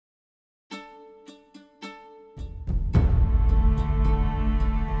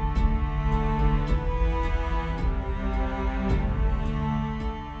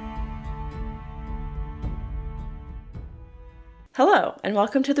Hello, and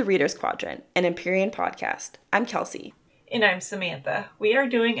welcome to the Reader's Quadrant, an Empyrean podcast. I'm Kelsey. And I'm Samantha. We are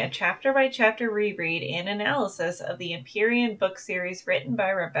doing a chapter-by-chapter reread and analysis of the Empyrean book series written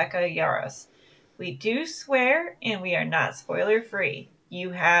by Rebecca Yarros. We do swear, and we are not spoiler-free. You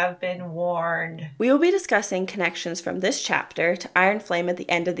have been warned. We will be discussing connections from this chapter to Iron Flame at the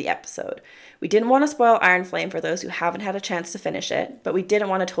end of the episode. We didn't want to spoil Iron Flame for those who haven't had a chance to finish it, but we didn't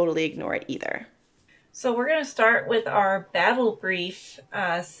want to totally ignore it either. So we're going to start with our battle brief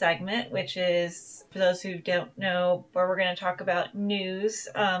segment, which is, for those who don't know, where we're going to talk about news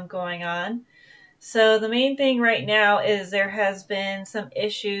going on. So the main thing right now is there has been some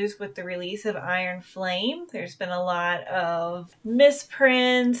issues with the release of Iron Flame. There's been a lot of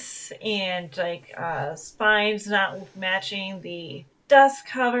misprints and spines not matching the dust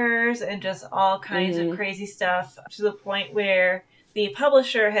covers and just all kinds of crazy stuff, to the point where the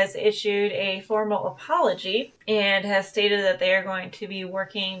publisher has issued a formal apology and has stated that they are going to be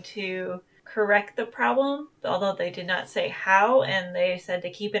working to correct the problem, although they did not say how, and they said to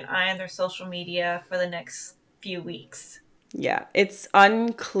keep an eye on their social media for the next few weeks. Yeah, it's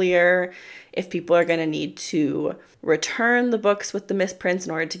unclear if people are going to need to return the books with the misprints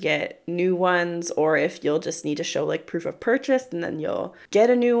in order to get new ones, or if you'll just need to show like proof of purchase and then you'll get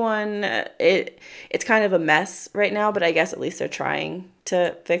a new one. It's kind of a mess right now, but I guess at least they're trying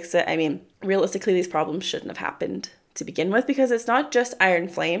to fix it. I mean, realistically, these problems shouldn't have happened to begin with, because it's not just Iron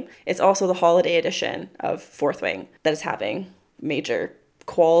Flame, it's also the holiday edition of Fourth Wing that is having major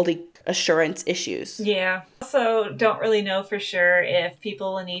quality assurance issues. Yeah. Also, don't really know for sure if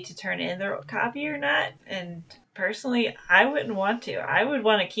people will need to turn in their copy or not. And personally, I wouldn't want to. I would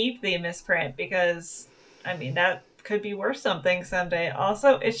want to keep the misprint because, I mean, that could be worth something someday.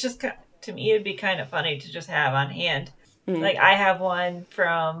 Also, it's just, to me, it'd be kind of funny to just have on hand. Like, I have one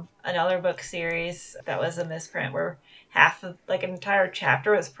from another book series that was a misprint where half of, like, an entire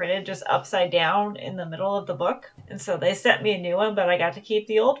chapter was printed just upside down in the middle of the book. And so they sent me a new one, but I got to keep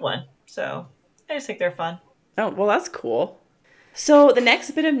the old one. So I just think they're fun. Oh, well, that's cool. So the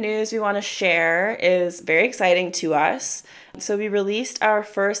next bit of news we want to share is very exciting to us. So we released our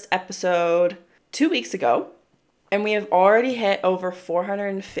first episode 2 weeks ago, and we have already hit over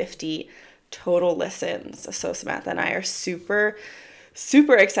 450 total listens. So Samantha and I are super,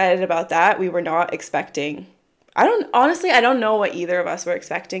 super excited about that. We were not expecting, I don't know what either of us were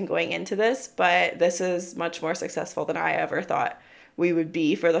expecting going into this, but this is much more successful than I ever thought we would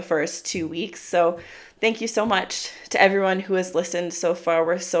be for the first 2 weeks. So thank you so much to everyone who has listened so far.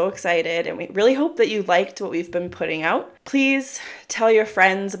 We're so excited, and we really hope that you liked what we've been putting out. Please tell your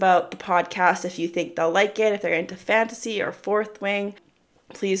friends about the podcast if you think they'll like it, if they're into fantasy or Fourth Wing.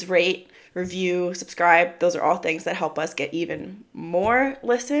 Please rate, review, subscribe. Those are all things that help us get even more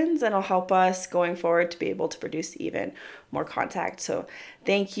listens, and will help us going forward to be able to produce even more content. So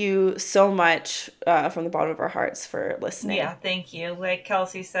thank you so much from the bottom of our hearts for listening. Yeah, thank you. Like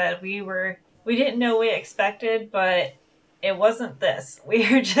Kelsey said, we didn't know what we expected, but it wasn't this. We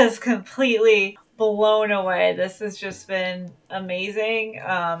are just completely blown away. This has just been amazing,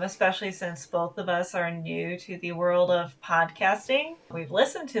 especially since both of us are new to the world of podcasting. We've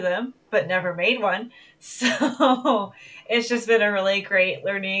listened to them, but never made one. So it's just been a really great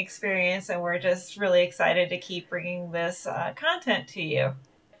learning experience, and we're just really excited to keep bringing this content to you.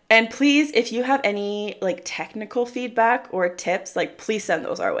 And please, if you have any like technical feedback or tips, like please send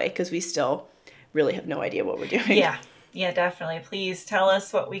those our way, because we still really have no idea what we're doing. Yeah, definitely. Please tell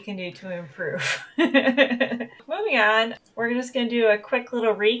us what we can do to improve. Moving on, we're just going to do a quick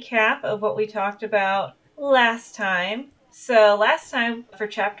little recap of what we talked about last time. So last time, for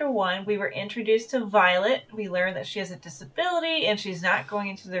Chapter 1, we were introduced to Violet. We learned that she has a disability and she's not going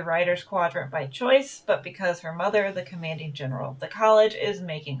into the Writer's Quadrant by choice, but because her mother, the commanding general of the college, is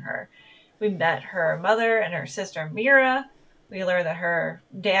making her. We met her mother and her sister Mira. We learned that her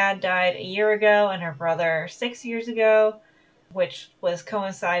dad died a year ago and her brother 6 years ago, which was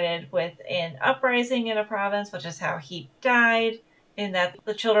coincided with an uprising in a province, which is how he died, and that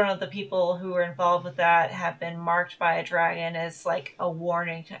the children of the people who were involved with that have been marked by a dragon as like a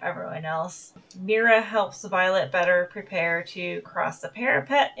warning to everyone else. Mira helps Violet better prepare to cross the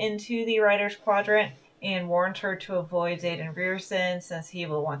parapet into the Writer's Quadrant and warns her to avoid Xaden Rearson since he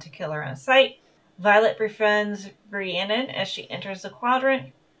will want to kill her on sight. Violet befriends Rhiannon as she enters the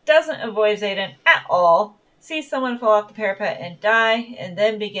quadrant, doesn't avoid Xaden at all, sees someone fall off the parapet and die, and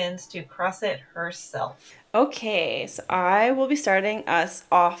then begins to cross it herself. Okay, so I will be starting us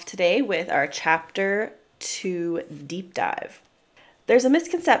off today with our Chapter 2 deep dive. There's a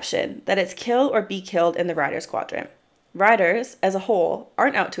misconception that it's kill or be killed in the Writer's Quadrant. Writers, as a whole,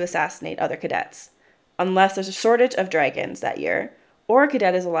 aren't out to assassinate other cadets. unless there's a shortage of dragons that year, or a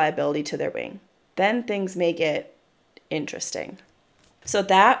cadet is a liability to their wing. Then things may get interesting. So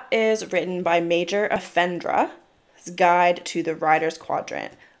that is written by Major Offendra, Guide to the Rider's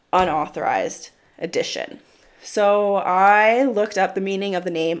Quadrant, unauthorized edition. So I looked up the meaning of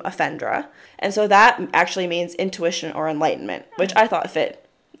the name Offendra, and so that actually means intuition or enlightenment, which I thought fit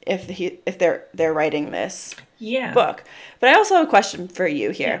if they're writing this book. But I also have a question for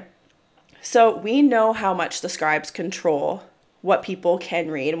you here. Yeah. So we know how much the scribes control what people can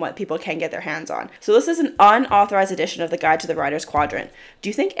read and what people can get their hands on. So this is an unauthorized edition of the Guide to the Rider's Quadrant. Do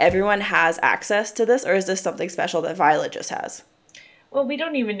you think everyone has access to this, or is this something special that Violet just has? Well, we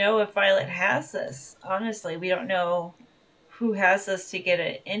don't even know if Violet has this. Honestly, we don't know who has this to get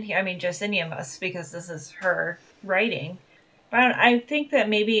it in here. I mean, just any of us, because this is her writing. But I think that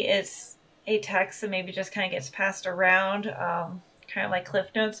maybe it's a text that maybe just kind of gets passed around, kind of like Cliff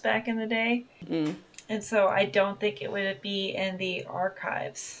Notes back in the day. Mm. And so I don't think it would be in the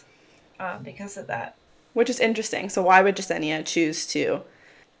archives because of that. Which is interesting. So why would Jesinia choose to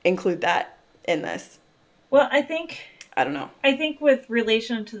include that in this? Well, I don't know. I think with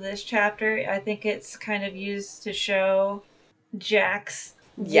relation to this chapter, I think it's kind of used to show Jack's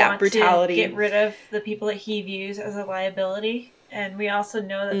brutality. To get rid of the people that he views as a liability. And we also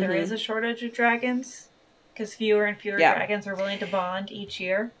know that there is a shortage of dragons because fewer and fewer dragons are willing to bond each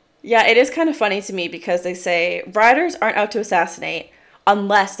year. Yeah, it is kind of funny to me because they say riders aren't out to assassinate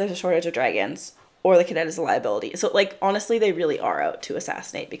unless there's a shortage of dragons or the cadet is a liability. So, like, honestly, they really are out to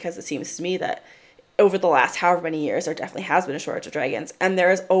assassinate because it seems to me that over the last however many years, there definitely has been a shortage of dragons, and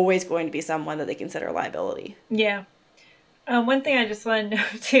there is always going to be someone that they consider a liability. Yeah. One thing I just want to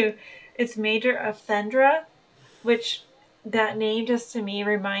note, too, it's Major Offendra, which that name just to me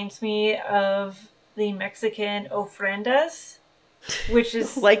reminds me of the Mexican ofrendas, which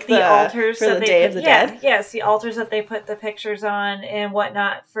is like the altars for the Day of the Dead? Yes, the altars that they put the pictures on and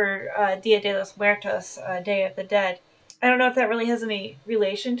whatnot for Dia de los Muertos, Day of the Dead. I don't know if that really has any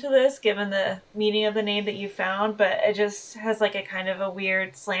relation to this, given the meaning of the name that you found, but it just has like a kind of a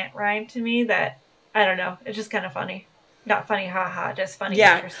weird slant rhyme to me that, I don't know, it's just kind of funny. Not funny, haha, just funny,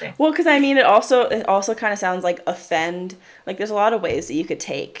 interesting. Well, because I mean, it also kind of sounds like offend. Like, there's a lot of ways that you could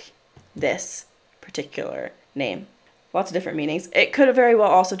take this particular name. Lots of different meanings. It could have very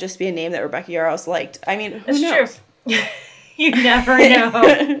well also just be a name that Rebecca Yarros liked. I mean, who knows? True. You never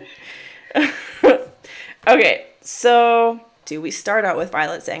know. Okay, so we start out with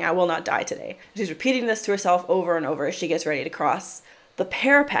Violet saying, "I will not die today." She's repeating this to herself over and over as she gets ready to cross the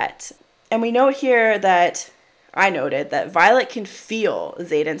parapet. And we note here that I noted that Violet can feel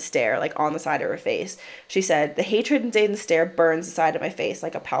Xaden's stare, like, on the side of her face. She said, "The hatred in Xaden's stare burns the side of my face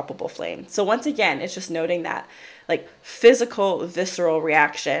like a palpable flame." So once again, it's just noting that, like, physical, visceral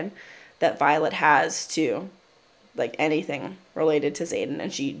reaction that Violet has to, like, anything related to Xaden.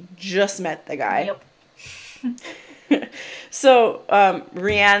 And she just met the guy. Yep. So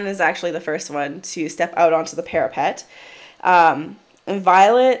Rianne is actually the first one to step out onto the parapet. And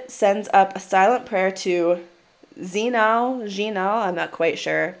Violet sends up a silent prayer to Zinal, I'm not quite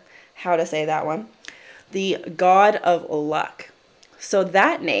sure how to say that one, the god of luck. So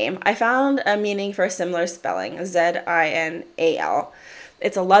that name, I found a meaning for a similar spelling, Zinal.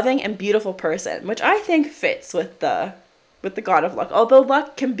 It's a loving and beautiful person, which I think fits with the god of luck, although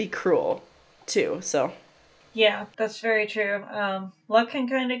luck can be cruel too, so. Yeah, that's very true. Luck can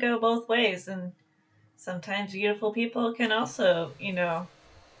kind of go both ways, and sometimes beautiful people can also,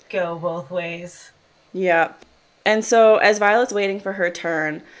 go both ways. Yeah. And so as Violet's waiting for her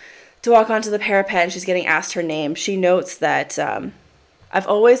turn to walk onto the parapet and she's getting asked her name, she notes that I've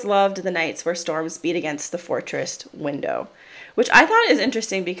always loved the nights where storms beat against the fortress window, which I thought is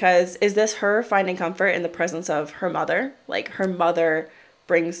interesting because is this her finding comfort in the presence of her mother? Like, her mother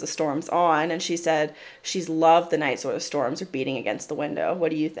brings the storms on, and she said she's loved the nights where the storms are beating against the window. What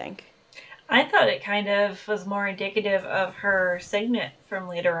do you think? I thought it kind of was more indicative of her signet from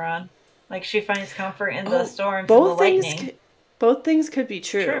later on. Like, she finds comfort in the storms and the lightning. Both things could be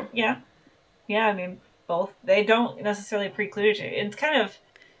true. True, yeah. Yeah, I mean, both. They don't necessarily preclude you. It's kind of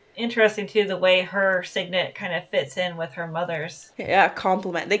interesting, too, the way her signet kind of fits in with her mother's. Yeah,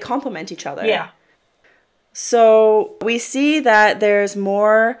 they complement each other. Yeah. So we see that there's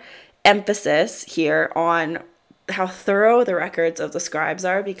more emphasis here on how thorough the records of the scribes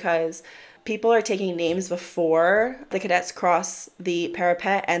are, because people are taking names before the cadets cross the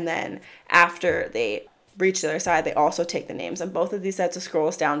parapet, and then after they reach the other side, they also take the names. And both of these sets of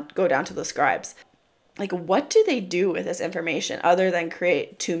scrolls go down to the scribes. Like, what do they do with this information other than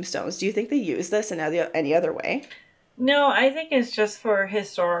create tombstones? Do you think they use this in any other way? No, I think it's just for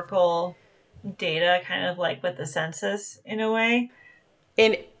historical data, kind of like with the census in a way.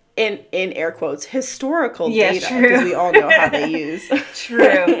 In air quotes, historical Yeah, data, true. because we all know how they use.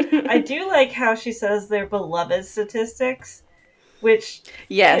 True. I do like how she says they're beloved statistics, which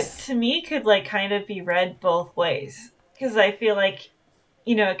Yes. to me could like kind of be read both ways. Because I feel like,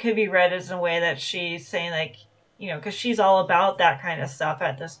 it could be read as a way that she's saying like, because she's all about that kind of stuff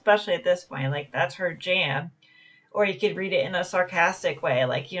especially at this point, like that's her jam. Or you could read it in a sarcastic way,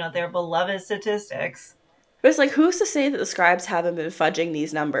 like, they're beloved statistics. But it's like, who's to say that the scribes haven't been fudging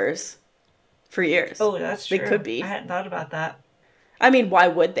these numbers for years? Oh, that's They true. could I be. hadn't thought about that. I mean, why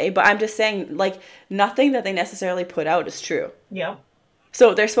would they? But I'm just saying, like, nothing that they necessarily put out is true. Yep.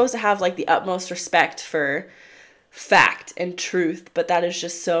 So they're supposed to have, like, the utmost respect for fact and truth, but that is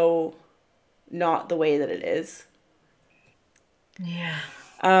just so not the way that it is. Yeah.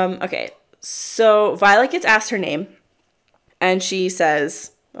 Okay, so Violet gets asked her name, and she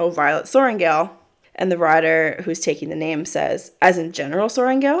says, "Oh, Violet Sorrengail." And the writer who's taking the name says, "As in General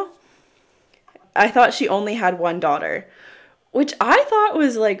Sorrengail?" I thought she only had one daughter, which I thought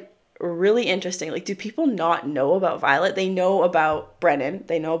was, like, really interesting. Like, do people not know about Violet? They know about Brennan,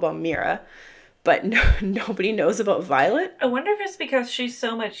 they know about Mira, but nobody knows about Violet. I wonder if it's because she's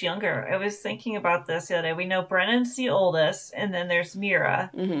so much younger. I was thinking about this the other day. We know Brennan's the oldest, and then there's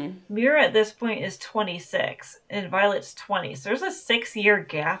Mira. Mm-hmm. Mira at this point is 26, and Violet's 20. So there's a 6-year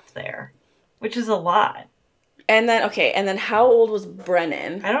gap there, which is a lot. And then how old was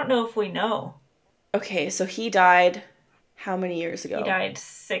Brennan? I don't know if we know. Okay, so he died how many years ago? He died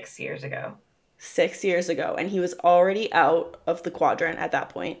 6 years ago. 6 years ago, and he was already out of the quadrant at that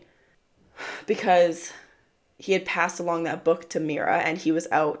point because he had passed along that book to Mira and he was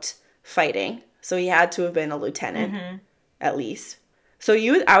out fighting. So he had to have been a lieutenant, at least. So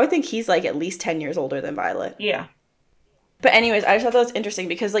I would think he's like at least 10 years older than Violet. Yeah. But anyways, I just thought that was interesting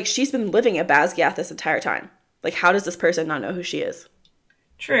because, like, she's been living at Basgiath this entire time. Like, how does this person not know who she is?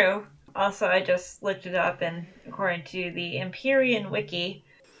 True. Also, I just looked it up, and according to the Empyrean Wiki,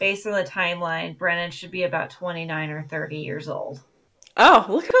 based on the timeline, Brennan should be about 29 or 30 years old. Oh,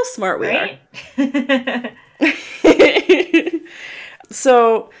 look at how smart we Right? are.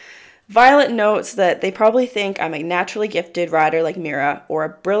 So, Violet notes that they probably think I'm a naturally gifted rider like Mira or a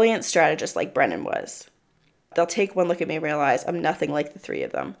brilliant strategist like Brennan was. They'll take one look at me and realize I'm nothing like the three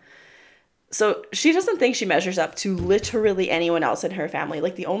of them. So she doesn't think she measures up to literally anyone else in her family.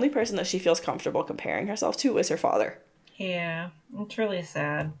 Like, the only person that she feels comfortable comparing herself to is her father. Yeah, it's really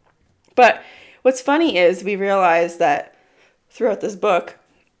sad. But what's funny is we realize that throughout this book,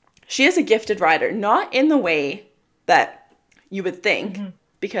 she is a gifted rider. Not in the way that you would think,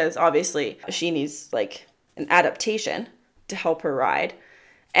 because obviously she needs, like, an adaptation to help her ride.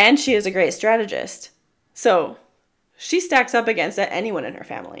 And she is a great strategist. So she stacks up against anyone in her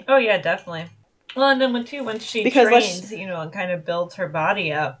family. Oh, yeah, definitely. Well, and then once she trains, and kind of builds her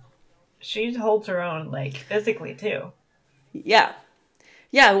body up, she holds her own, like, physically, too. Yeah.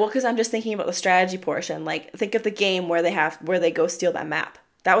 Yeah, well, because I'm just thinking about the strategy portion. Like, think of the game where they go steal that map.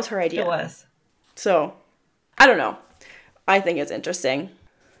 That was her idea. It was. So, I don't know. I think it's interesting.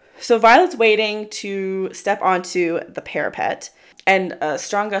 So Violet's waiting to step onto the parapet, and a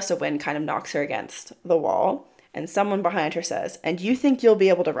strong gust of wind kind of knocks her against the wall. And someone behind her says, "And you think you'll be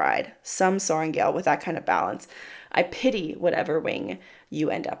able to ride some Sorrengail with that kind of balance? I pity whatever wing you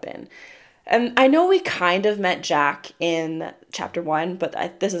end up in." And I know we kind of met Jack in chapter 1,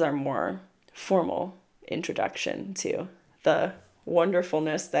 but this is our more formal introduction to the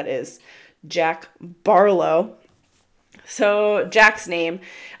wonderfulness that is Jack Barlow. So Jack's name,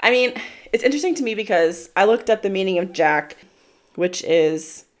 I mean, it's interesting to me because I looked up the meaning of Jack, which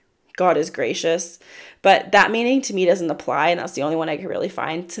is God is gracious. But that meaning to me doesn't apply, and that's the only one I could really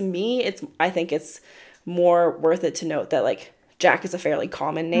find. To me, I think it's more worth it to note that, like, Jack is a fairly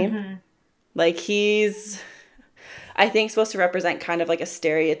common name. Mm-hmm. Like, he's, I think, supposed to represent kind of like a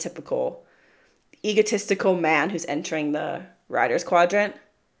stereotypical, egotistical man who's entering the Rider's Quadrant.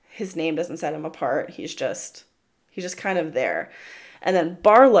 His name doesn't set him apart. He's just kind of there. And then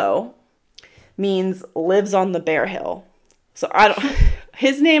Barlow means lives on the Bear Hill. So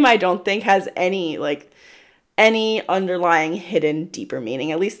his name I don't think has any underlying hidden deeper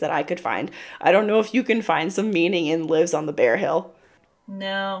meaning, at least that I could find. I don't know if you can find some meaning in lives on the Bear Hill.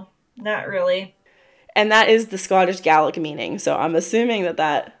 No, not really. And that is the Scottish Gaelic meaning. So I'm assuming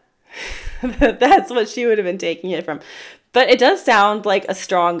that's what she would have been taking it from. But it does sound like a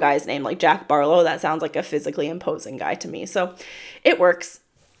strong guy's name, like Jack Barlow. That sounds like a physically imposing guy to me. So it works.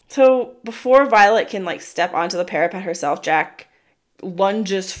 So before Violet can, like, step onto the parapet herself, Jack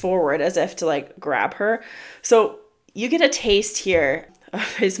lunges forward as if to, like, grab her. So you get a taste here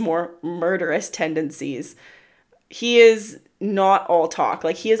of his more murderous tendencies, he is not all talk.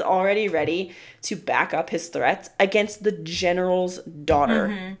 Like, he is already ready to back up his threats against the general's daughter.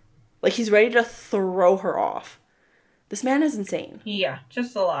 Mm-hmm. Like, he's ready to throw her off. This man is insane. Yeah,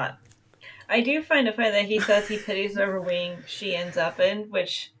 just a lot. I do find it funny that he says he pities whatever wing she ends up in,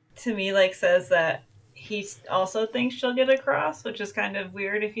 which to me, like, says that he also thinks she'll get across, which is kind of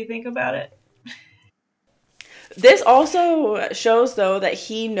weird if you think about it. This also shows, though, that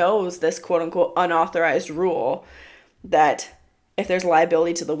he knows this quote-unquote unauthorized rule that if there's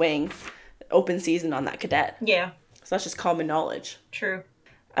liability to the wing, open season on that cadet. Yeah. So that's just common knowledge. True.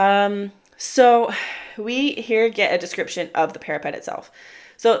 So we here get a description of the parapet itself.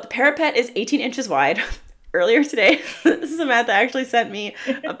 So the parapet is 18 inches wide. Earlier today, Samantha actually sent me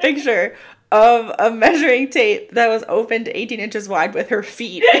a picture of a measuring tape that was opened 18 inches wide with her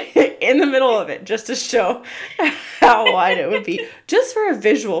feet in the middle of it, just to show how wide it would be, just for a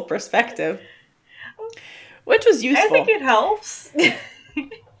visual perspective, which was useful. I think it helps.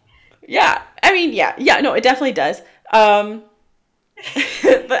 Yeah, I mean, yeah, no, it definitely does. But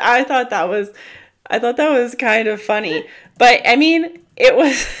I thought that was kind of funny. But I mean, it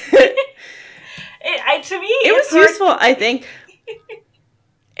was. To me, it was useful. I think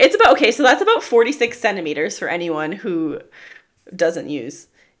it's about so that's about 46 centimeters for anyone who doesn't use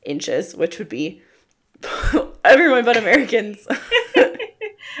inches, which would be everyone but Americans.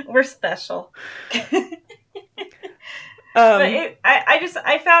 We're special. But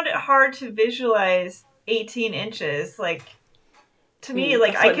I found it hard to visualize 18 inches. Like, to me,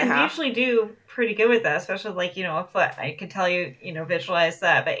 like, I can usually do pretty good with that, especially, like, you know, a foot. I can tell you, you know, visualize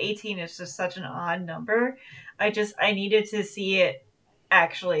that. But 18 is just such an odd number. I needed to see it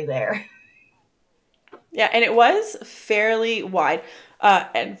actually there. Yeah, and it was fairly wide.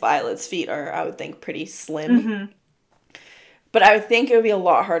 And Violet's feet are, I would think, pretty slim. Mm-hmm. But I would think it would be a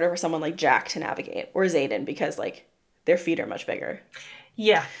lot harder for someone like Jack to navigate, or Xaden, because, like, their feet are much bigger.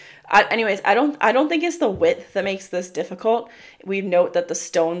 Yeah. Anyways, I don't think it's the width that makes this difficult. We note that the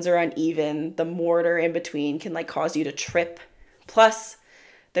stones are uneven. The mortar in between can, like, cause you to trip. Plus,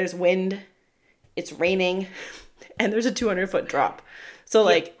 there's wind. It's raining. And there's a 200-foot drop. So,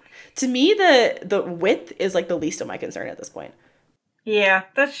 like, to me, the width is, like, the least of my concern at this point. Yeah,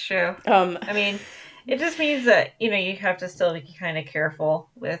 that's true. I mean, it just means that, you know, you have to still be kind of careful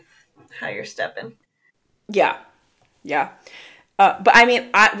with how you're stepping. Yeah. But I mean,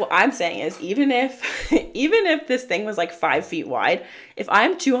 what I'm saying is, even if this thing was like 5 feet wide, if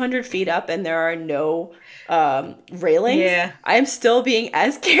I'm 200 feet up and there are no railings, I'm still being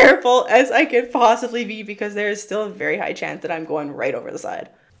as careful as I could possibly be, because there is still a very high chance that I'm going right over the side.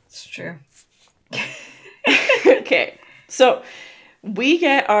 It's true. Okay, so we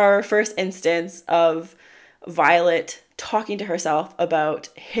get our first instance of Violet talking to herself about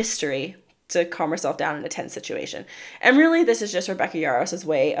history to calm herself down in a tense situation. And really, this is just Rebecca Yarros'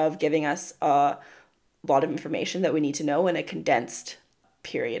 way of giving us a lot of information that we need to know in a condensed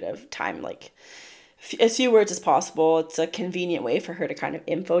period of time, like as few words as possible. It's a convenient way for her to kind of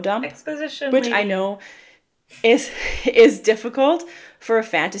info dump. Exposition. Which I know is difficult for a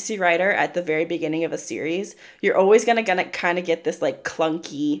fantasy writer at the very beginning of a series. You're always gonna kind of get this, like,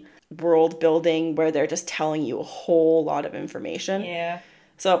 clunky world building where they're just telling you a whole lot of information. Yeah.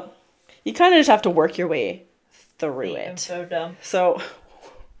 So you kind of just have to work your way through it. So dumb. So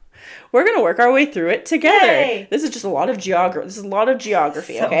we're going to work our way through it together. Yay! This is just a lot of geography. So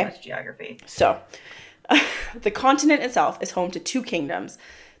okay? much geography. So the continent itself is home to 2 kingdoms.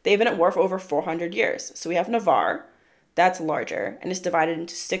 They've been at war for over 400 years. So we have Navarre, that's larger, and it's divided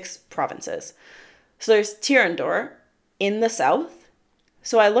into 6 provinces. So there's Tyrrendor in the south.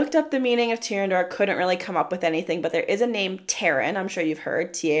 So I looked up the meaning of Tyrrendor, couldn't really come up with anything, but there is a name, Taryn, I'm sure you've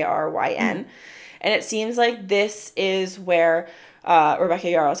heard, Taryn. And it seems like this is where Rebecca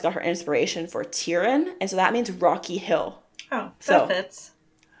Yarros got her inspiration for Tyrion, and so that means Rocky Hill. Oh, that fits.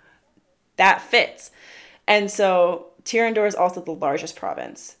 That fits. And so Tyrrendor is also the largest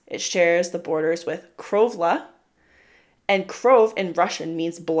province. It shares the borders with Krovla, and Krov in Russian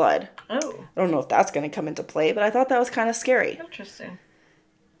means blood. Oh. I don't know if that's going to come into play, but I thought that was kind of scary. Interesting.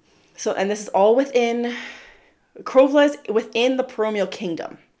 So, and this is all within, Krovla is within the Poromial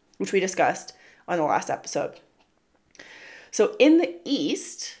Kingdom, which we discussed on the last episode. So in the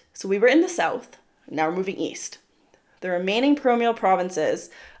east, so we were in the south, now we're moving east. The remaining Poromial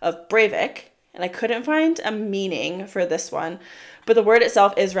provinces of Breivik, and I couldn't find a meaning for this one, but the word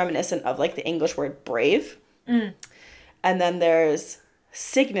itself is reminiscent of, like, the English word brave. And then there's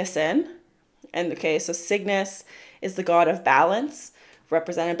Signussen, and okay, so Cygnus is the god of balance,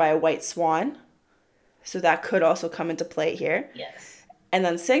 represented by a white swan. So that could also come into play here. Yes. And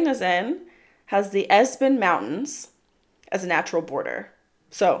then Signussen has the Espen Mountains as a natural border.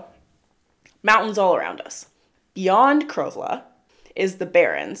 So, mountains all around us. Beyond Krosla is the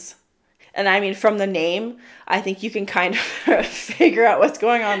Barrens. And I mean, from the name, I think you can kind of figure out what's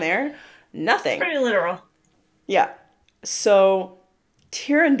going on there. Nothing. It's pretty literal. Yeah. So,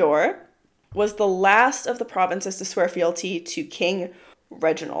 Tyrrendor was the last of the provinces to swear fealty to King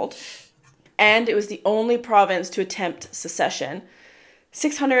Reginald. And it was the only province to attempt secession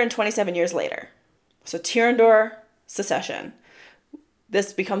 627 years later. So, Tyrrendor, secession.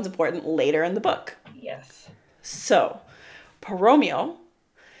 This becomes important later in the book. Yes. So, Poromio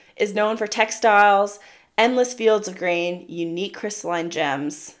is known for textiles, endless fields of grain, unique crystalline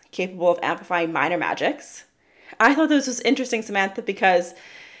gems capable of amplifying minor magics. I thought this was interesting, Samantha, because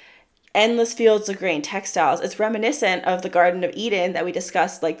endless fields of grain, textiles, it's reminiscent of the Garden of Eden that we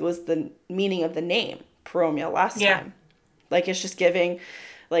discussed, like, was the meaning of the name Poromio last time. Like, it's just giving,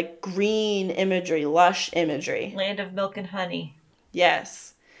 like, green imagery, lush imagery. Land of milk and honey.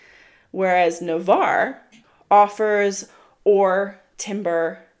 Yes. Whereas Navarre offers ore,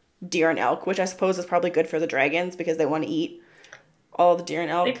 timber, deer and elk, which I suppose is probably good for the dragons because they want to eat all the deer and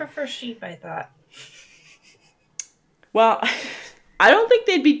elk. They prefer sheep, I thought. Well, I don't think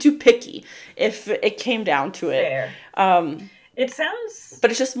they'd be too picky if it came down to it. Fair. It sounds...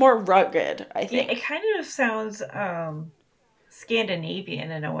 But it's just more rugged, I think. Yeah, it kind of sounds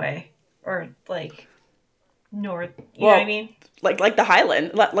Scandinavian in a way. Or, like, North... You know what I mean? Like the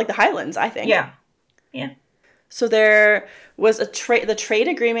Highlands, I think. Yeah. Yeah. So there was the trade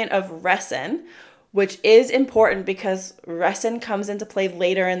agreement of Ressen, which is important because Ressen comes into play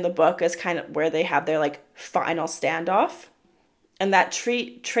later in the book as kind of where they have their, like, final standoff. And that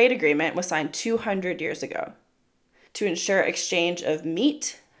trade agreement was signed 200 years ago to ensure exchange of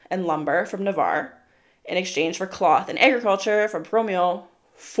meat and lumber from Navarre in exchange for cloth and agriculture from Poromio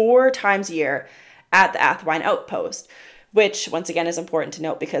 4 times a year at the Athwine outpost, which, once again, is important to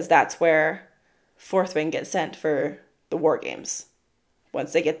note because that's where Fourth Wing gets sent for the war games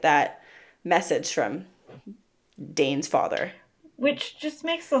once they get that message from Dane's father. Which just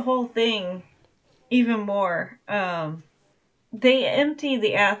makes the whole thing even more... They empty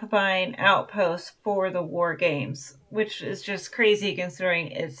the Athbine outpost for the war games, which is just crazy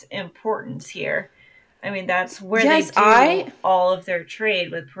considering its importance here. I mean, that's where they do all of their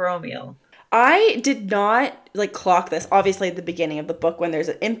trade with Poromio. I did not, like, clock this. Obviously, at the beginning of the book, when there's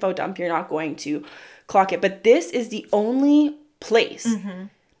an info dump, you're not going to clock it. But this is the only place. Mm-hmm.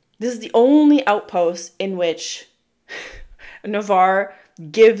 This is the only outpost in which Navarre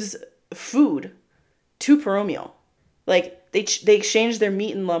gives food to Poromio. Like, they exchange their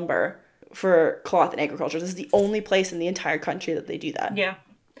meat and lumber for cloth and agriculture. This is the only place in the entire country that they do that. Yeah.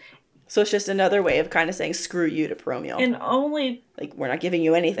 So it's just another way of kind of saying, screw you to Poromio. And only... Like, we're not giving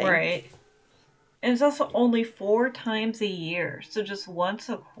you anything. Right. And it's also only 4 times a year. So just once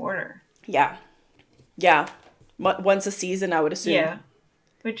a quarter. Yeah. Yeah. Once a season, I would assume. Yeah.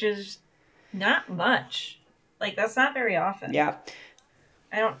 Which is not much. Like, that's not very often. Yeah.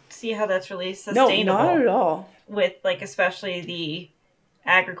 I don't see how that's really sustainable. No, not at all. With, like, especially the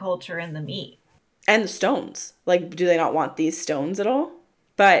agriculture and the meat. And the stones. Like, do they not want these stones at all?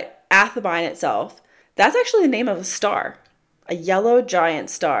 But Athbine itself, that's actually the name of a star. A yellow giant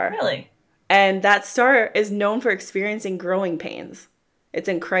star. Really? And that star is known for experiencing growing pains. It's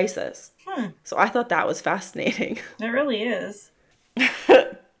in crisis. So I thought that was fascinating. It really is.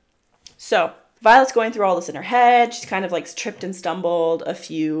 So, Violet's going through all this in her head. She's kind of, like, tripped and stumbled a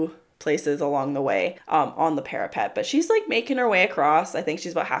few places along the way on the parapet. But she's, like, making her way across. I think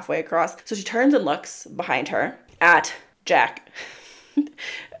she's about halfway across. So she turns and looks behind her at Jack.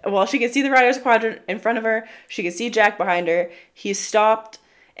 Well, she can see the Rider's Quadrant in front of her. She can see Jack behind her. He's stopped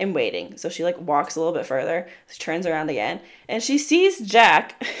and waiting. So she, like, walks a little bit further. She turns around again. And she sees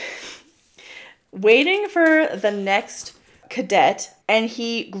Jack waiting for the next cadet, and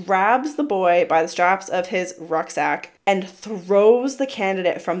he grabs the boy by the straps of his rucksack and throws the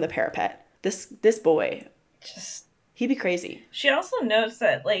candidate from the parapet. This boy, he'd be crazy. She also notes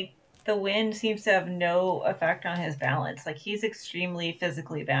that, like, the wind seems to have no effect on his balance. Like, he's extremely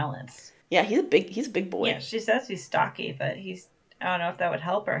physically balanced. Yeah, he's a big boy. Yeah, she says he's stocky, but I don't know if that would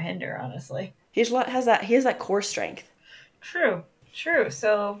help or hinder, honestly. He has that core strength. True.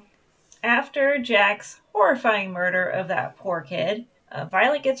 So, after Jack's horrifying murder of that poor kid,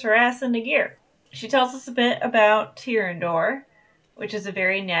 Violet gets her ass into gear. She tells us a bit about Tyrrendor, which is a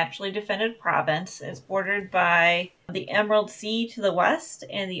very naturally defended province. It's bordered by the Emerald Sea to the west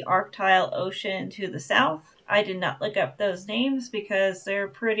and the Arctile Ocean to the south. I did not look up those names because they're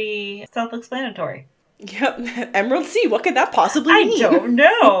pretty self-explanatory. Yep. Emerald Sea. What could that possibly I mean? don't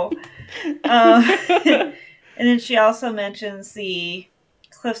know. And then she also mentions the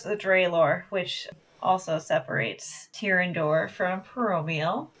Cliffs of Draelor, which also separates Tyrandor from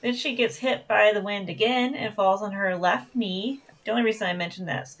Peromiel. Then she gets hit by the wind again and falls on her left knee. The only reason I mentioned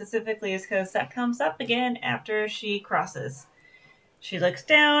that specifically is because that comes up again after she crosses. She looks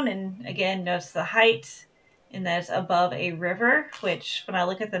down and again notes the height, and that's above a river, which when I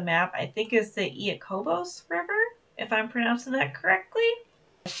look at the map, I think is the Iacobos River, if I'm pronouncing that correctly.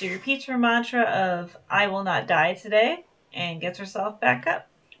 She repeats her mantra of "I will not die today" and gets herself back up,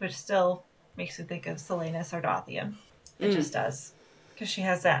 which still makes me think of Selena Sardothian. It just does, because she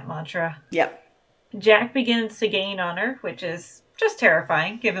has that mantra. Yep. Jack begins to gain on her, which is just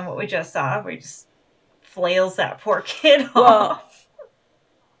terrifying, given what we just saw, where he just flails that poor kid off.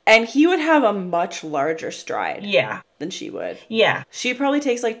 And he would have a much larger stride. Yeah. Than she would. Yeah. She probably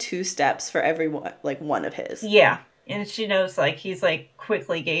takes like 2 steps for every one, like one of his. Yeah. And she knows like he's like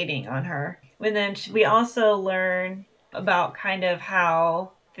quickly gaining on her. And then we also learn about kind of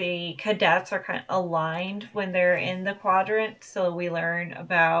how the cadets are kind of aligned when they're in the quadrant. So we learn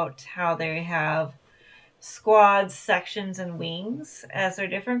about how they have squads, sections, and wings as their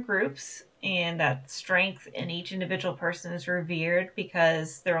different groups. And that strength in each individual person is revered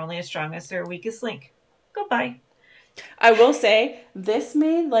because they're only as strong as their weakest link. Goodbye. I will say, this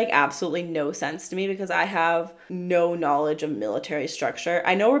made, like, absolutely no sense to me because I have no knowledge of military structure.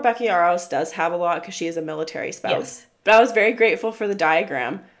 I know Rebecca Yarros does have a lot because she is a military spouse. Yes. But I was very grateful for the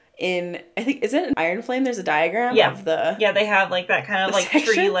diagram in, I think, is it in Iron Flame? There's a diagram of the... Yeah, they have, like, that kind of, like,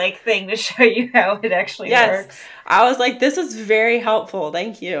 sections? tree-like thing to show you how it actually works. I was like, this is very helpful.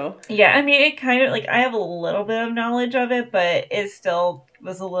 Thank you. Yeah, I mean, it kind of, like, I have a little bit of knowledge of it, but it still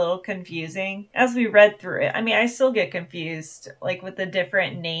was a little confusing as we read through it. I mean, I still get confused, like, with the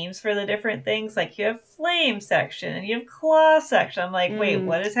different names for the different things. Like, you have flame section and you have claw section. I'm like, wait,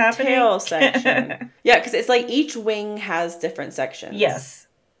 what is happening? Tail section. Yeah, because it's like each wing has different sections. Yes.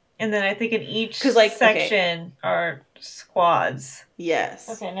 And then I think in each section are squads. Yes.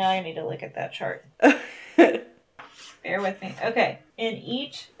 Okay, now I need to look at that chart. Bear with me. Okay. In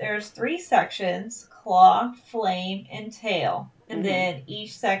each, there's 3 sections: claw, flame, and tail. And then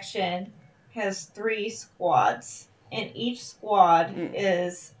each section has 3 squads. And each squad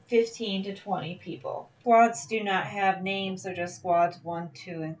is 15 to 20 people. Squads do not have names. They're just squads 1,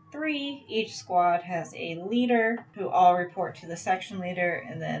 2, and 3. Each squad has a leader who all report to the section leader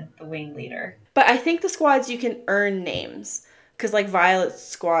and then the wing leader. But I think the squads, you can earn names. Because, like, Violet's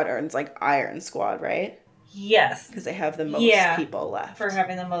squad earns, like, Iron Squad, right? Yes. Because they have the most people left. For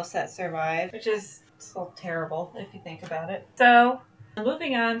having the most that survive, which is so terrible if you think about it. So,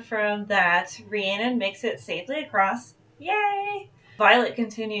 moving on from that, Rhiannon makes it safely across. Yay! Violet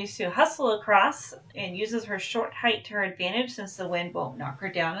continues to hustle across and uses her short height to her advantage since the wind won't knock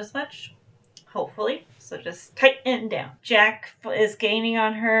her down as much. Hopefully. So just tighten down. Jack is gaining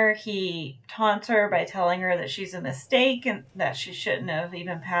on her. He taunts her by telling her that she's a mistake and that she shouldn't have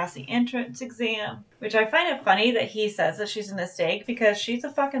even passed the entrance exam. Which I find it funny that he says that she's a mistake because she's a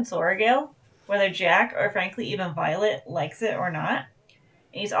fucking Soragale. Whether Jack or frankly even Violet likes it or not.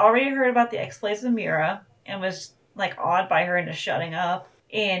 And he's already heard about the exploits of Mira and was like awed by her into shutting up.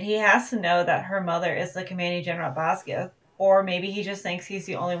 And he has to know that her mother is the commanding general at Basgia. Or maybe he just thinks he's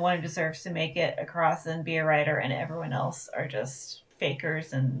the only one who deserves to make it across and be a writer and everyone else are just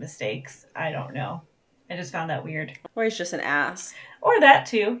fakers and mistakes. I don't know. I just found that weird. Or he's just an ass. Or that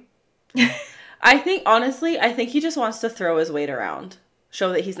too. I think, honestly, he just wants to throw his weight around.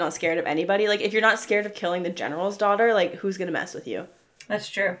 Show that he's not scared of anybody. Like, if you're not scared of killing the general's daughter, like, who's gonna mess with you? That's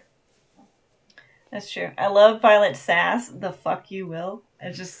true. That's true. I love Violet sass. The fuck you will.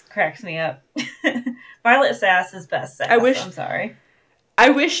 It just cracks me up. Violet sass is best sass. I'm sorry. I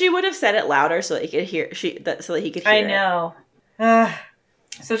wish she would have said it louder so that he could hear. So that he could hear. I know.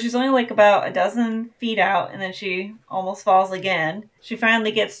 So she's only like about a dozen feet out, and then she almost falls again. She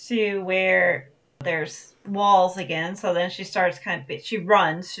finally gets to where there's walls again. So then she starts she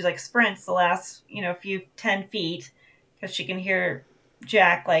runs. She like sprints the last few 10 feet because she can hear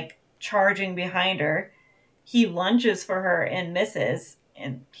Jack like charging behind her. He lunges for her and misses,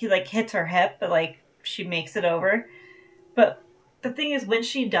 and he like hits her hip, but like she makes it over. But the thing is, when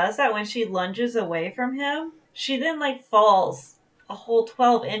she does that, when she lunges away from him, she then like falls a whole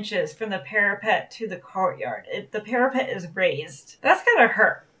 12 inches from the parapet to the courtyard. The parapet is raised. That's gotta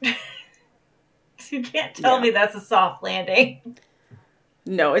hurt. You can't tell me that's a soft landing.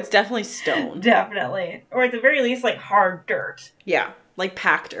 No, it's definitely stone. Definitely. Or at the very least, like hard dirt. Yeah, like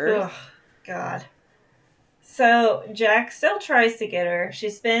packed earth. Ugh, God. So Jack still tries to get her. She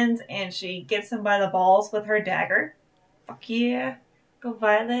spins and she gets him by the balls with her dagger. Fuck yeah. Go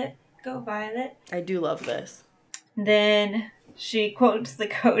Violet. Go Violet. I do love this. Then she quotes the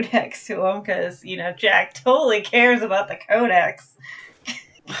codex to him because, Jack totally cares about the codex.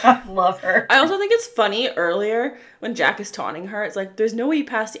 I love her. I also think it's funny earlier when Jack is taunting her. It's like, there's no way you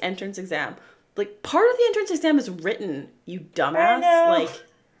passed the entrance exam. Like, part of the entrance exam is written, you dumbass.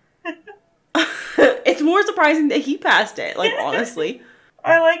 Like, it's more surprising that he passed it, like, honestly.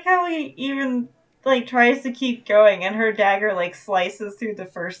 I like how he even, like, tries to keep going and her dagger, like, slices through the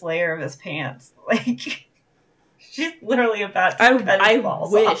first layer of his pants. Like, she's literally about to cut his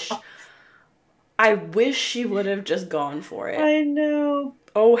balls off. I wish she would have just gone for it. I know.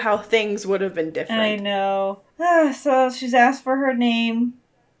 Oh, how things would have been different. I know. So she's asked for her name.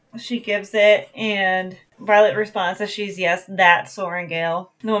 She gives it, and Violet responds that she's, yes, that Sorrengail.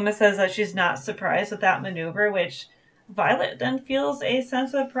 Noema says that she's not surprised with that maneuver, which Violet then feels a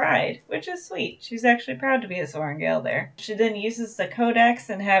sense of pride, which is sweet. She's actually proud to be a Sorrengail there. She then uses the codex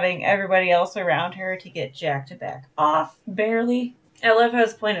and having everybody else around her to get Jack to back off, barely. Elif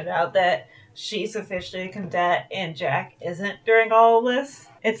has pointed out that she's officially a cadet and Jack isn't during all of this.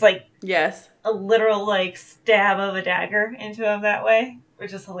 It's like a literal like stab of a dagger into him that way,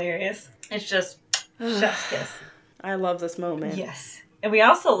 which is hilarious. It's just chef's kiss. I love this moment. Yes. And we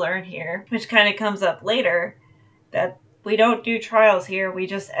also learn here, which kind of comes up later, that we don't do trials here, we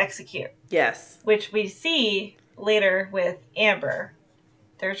just execute. Yes. Which we see later with Amber.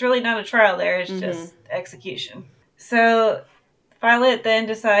 There's really not a trial there, it's just execution. So Violet then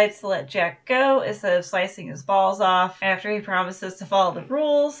decides to let Jack go instead of slicing his balls off after he promises to follow the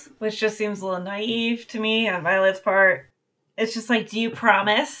rules, which just seems a little naive to me on Violet's part. It's just like, do you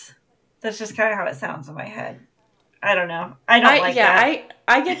promise? That's just kind of how it sounds in my head. I don't know. I don't like that.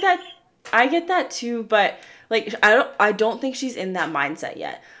 I get that. I get that too, but like I don't think she's in that mindset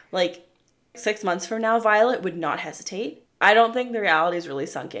yet. Like 6 months from now, Violet would not hesitate. I don't think the reality is really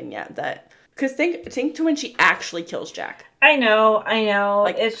sunk in yet. Because think to when she actually kills Jack. I know.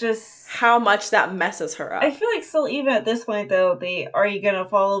 Like, it's just how much that messes her up. I feel like still even at this point though, are you gonna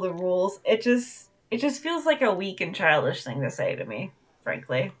follow the rules? It just feels like a weak and childish thing to say to me,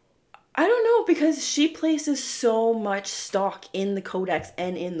 frankly. I don't know, because she places so much stock in the codex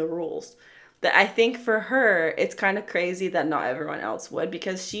and in the rules that I think for her, it's kind of crazy that not everyone else would,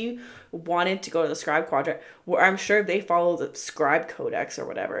 because she wanted to go to the scribe quadrant, where I'm sure they follow the scribe codex or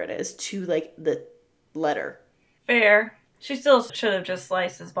whatever it is to like the letter. Fair. She still should have just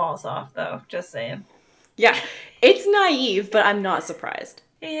sliced his balls off, though. Just saying. Yeah, it's naive, but I'm not surprised.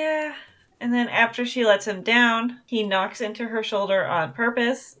 Yeah. And then after she lets him down, he knocks into her shoulder on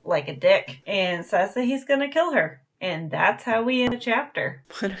purpose, like a dick, and says that he's gonna kill her. And that's how we end the chapter.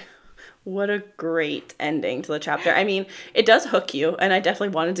 What a great ending to the chapter. I mean, it does hook you, and I definitely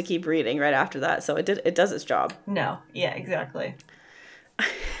wanted to keep reading right after that, so it does its job. No, yeah, exactly.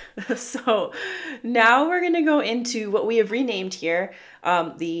 So now we're going to go into what we have renamed here,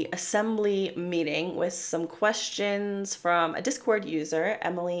 the assembly meeting, with some questions from a Discord user,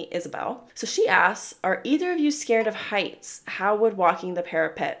 Emily Isabel. So she asks, are either of you scared of heights? How would walking the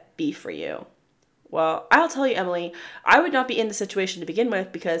parapet be for you? Well, I'll tell you, Emily, I would not be in the situation to begin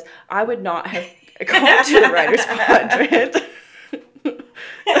with, because I would not have gone to the Writer's Quadrant.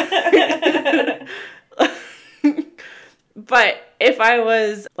 But if I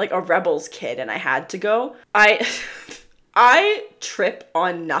was like a Rebels kid and I had to go, I trip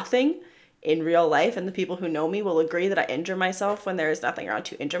on nothing in real life, and the people who know me will agree that I injure myself when there is nothing around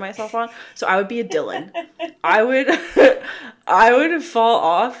to injure myself on. So I would be a Dylan. I would fall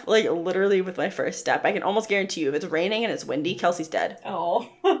off like literally with my first step. I can almost guarantee you, if it's raining and it's windy, Kelsey's dead. Oh.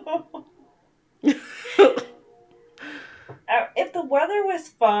 If the weather was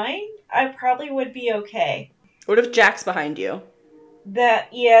fine, I probably would be okay. What if Jack's behind you?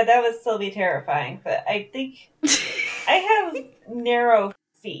 That would still be terrifying, but I think I have narrow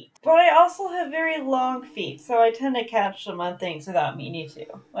feet, but I also have very long feet, so I tend to catch them on things without meaning to.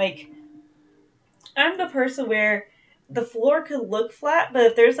 Like, I'm the person where the floor could look flat, but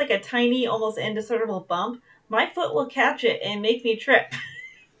if there's like a tiny, almost indiscernible bump, my foot will catch it and make me trip.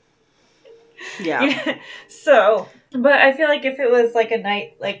 Yeah. So, but I feel like if it was like a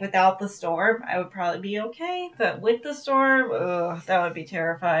night like without the storm, I would probably be okay. But with the storm, that would be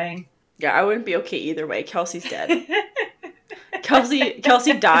terrifying. Yeah, I wouldn't be okay either way. Kelsey's dead.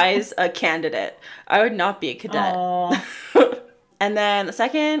 Kelsey dies a candidate. I would not be a cadet. And then the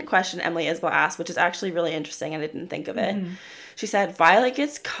second question Emily Isabel asked, which is actually really interesting, and I didn't think of it. Mm-hmm. She said, Violet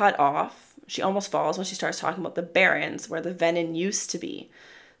gets cut off. She almost falls when she starts talking about the Barrens, where the Venin used to be.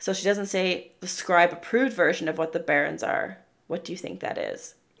 So she doesn't say the scribe approved version of what the barons are. What do you think that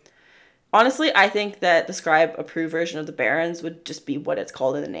is? Honestly, I think that the scribe approved version of the barons would just be what it's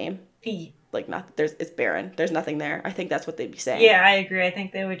called in the name. Like, it's barren. There's nothing there. I think that's what they'd be saying. Yeah, I agree. I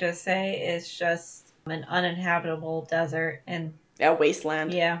think they would just say it's just an uninhabitable desert and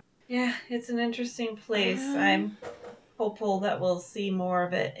wasteland. Yeah, it's an interesting place. I'm hopeful that we'll see more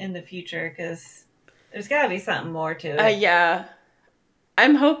of it in the future because there's got to be something more to it. Yeah.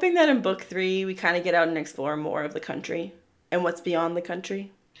 I'm hoping that in book 3 we kind of get out and explore more of the country and what's beyond the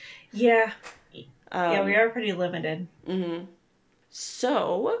country. Yeah. We are pretty limited. Mm-hmm.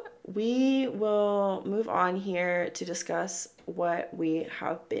 So we will move on here to discuss what we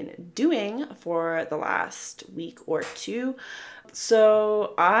have been doing for the last week or two.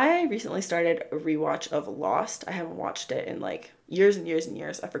 So I recently started a rewatch of Lost. I haven't watched it in like years and years and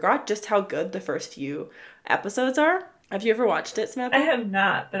years. I forgot just how good the first few episodes are. Have you ever watched it, Samantha? I have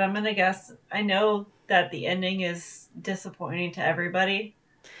not, but I'm going to guess. I know that the ending is disappointing to everybody.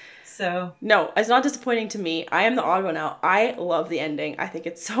 So no, it's not disappointing to me. I am the odd one out. I love the ending. I think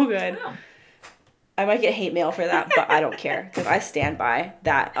it's so good. Oh. I might get hate mail for that, but I don't care because I stand by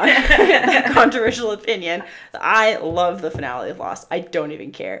that controversial opinion. I love the finale of Lost. I don't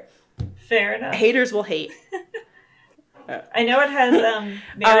even care. Fair enough. Haters will hate. I know it has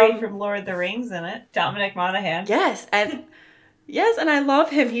Mary from Lord of the Rings in it. Dominic Monaghan. Yes, and I love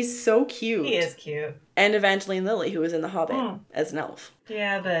him. He's so cute. He is cute. And Evangeline Lilly, who was in The Hobbit as an elf.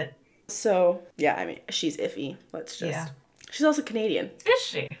 Yeah, but... So, yeah, I mean, she's iffy. She's also Canadian. Is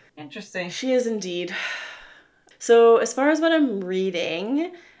she? Interesting. She is indeed. So, as far as what I'm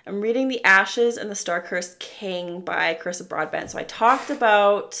reading The Ashes and the Star-Cursed King by Carissa Broadbent. So I talked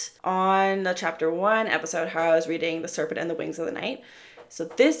about on the chapter 1 episode how I was reading The Serpent and the Wings of the Night. So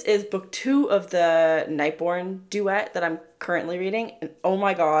this is book 2 of the Nightborn duet that I'm currently reading. And oh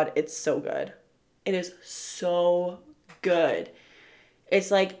my god, it's so good. It is so good. It's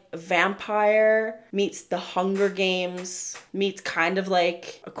like vampire meets the Hunger Games meets kind of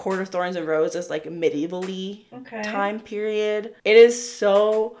like A Court of Thorns and Roses, like medievally time period. It is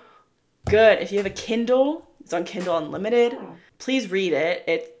so good. If you have a Kindle, it's on Kindle Unlimited. Please read it.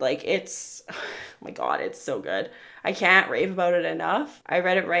 It's oh my god, it's so good. I can't rave about it enough. I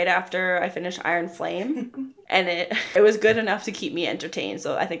read it right after I finished Iron Flame, and it was good enough to keep me entertained.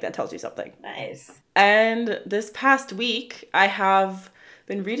 So I think that tells you something. Nice. And this past week, I have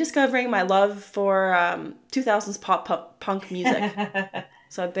been rediscovering my love for 2000s pop punk music.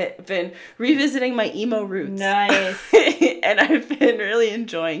 So I've been revisiting my emo roots. Nice. And I've been really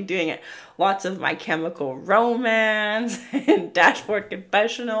enjoying doing it. Lots of My Chemical Romance and Dashboard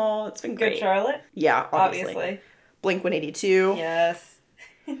Confessional. It's been great. Good Charlotte? Yeah, obviously. Blink-182. Yes.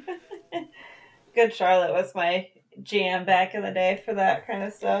 Good Charlotte was my jam back in the day for that kind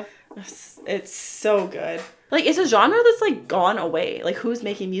of stuff. It's so good. Like, it's a genre that's, like, gone away. Like, who's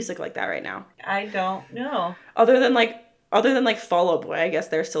making music like that right now? I don't know. Other than Fall Out Boy, I guess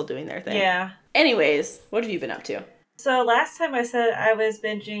they're still doing their thing. Yeah. Anyways, what have you been up to? So last time I said I was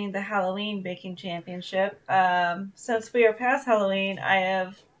binging the Halloween Baking Championship. Since we are past Halloween, I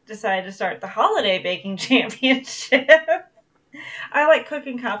have decided to start the Holiday Baking Championship. I like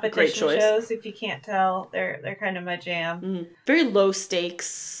cooking competition shows. If you can't tell, they're kind of my jam. Very low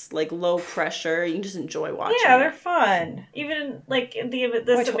stakes, like low pressure. You can just enjoy watching. Yeah, they're fun. Even like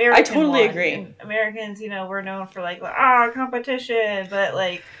this American. I totally one. agree. And Americans, we're known for competition, but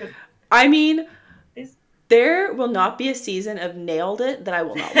like. I mean, there will not be a season of Nailed It that I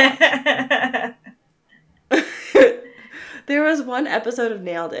will not watch. There was one episode of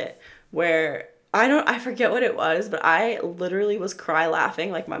Nailed It where I forget what it was, but I literally was cry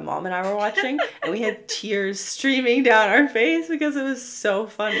laughing like my mom and I were watching, and we had tears streaming down our face because it was so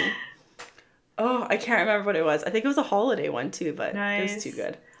funny. Oh, I can't remember what it was. I think it was a holiday one too, but It was too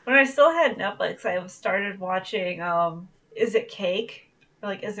good. When I still had Netflix, I started watching Is It Cake?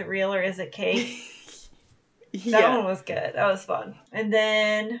 Like, is it real or is it cake? That one was good. That was fun. And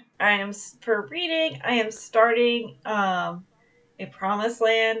then I am starting A Promised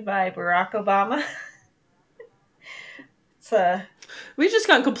Land by Barack Obama. We've just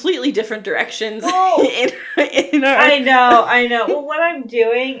gone completely different directions. in our... I know. Well, what I'm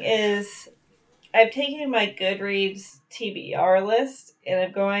doing is I'm taking my Goodreads TBR list and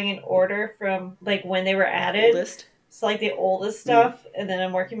I'm going in order from like when they were added. Oldest. So like the oldest stuff, and then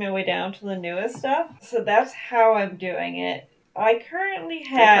I'm working my way down to the newest stuff. So that's how I'm doing it. I currently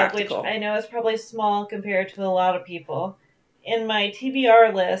have, which I know is probably small compared to a lot of people, in my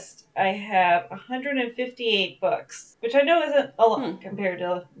TBR list, I have 158 books, which I know isn't a lot compared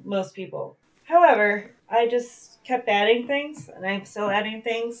to most people. However, I just kept adding things, and I'm still adding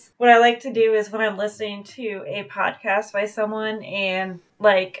things. What I like to do is when I'm listening to a podcast by someone, and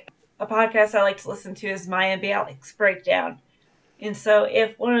like a podcast I like to listen to is Maya Bialik's Breakdown. And so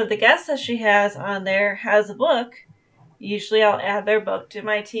if one of the guests that she has on there has a book, usually I'll add their book to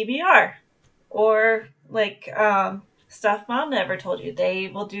my TBR. Or like Stuff Mom Never Told You. They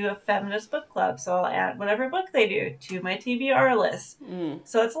will do a feminist book club, so I'll add whatever book they do to my TBR list.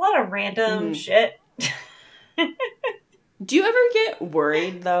 So it's a lot of random shit. Do you ever get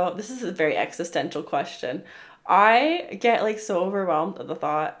worried, though? This is a very existential question. I get like so overwhelmed at the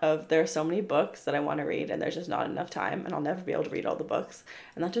thought of there are so many books that I want to read and there's just not enough time and I'll never be able to read all the books.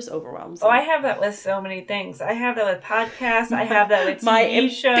 And that just overwhelms me. Oh, I have that with so many things. I have that with podcasts. I have that with my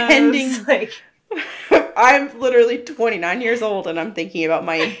TV impending, shows. Like, I'm literally 29 years old and I'm thinking about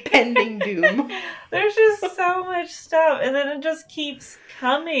my impending doom. There's just so much stuff, and then it just keeps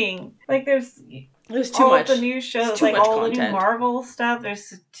coming. Like there's too all much. The new shows, like all content. The new Marvel stuff.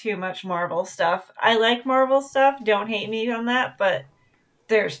 There's too much Marvel stuff. I like Marvel stuff. Don't hate me on that, but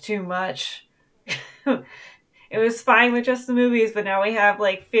there's too much. It was fine with just the movies, but now we have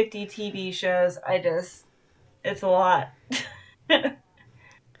like 50 TV shows. It's a lot.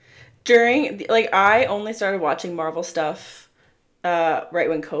 I only started watching Marvel stuff right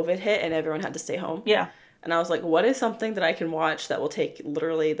when COVID hit and everyone had to stay home. Yeah. And I was like, what is something that I can watch that will take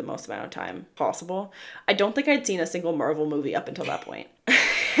literally the most amount of time possible? I don't think I'd seen a single Marvel movie up until that point.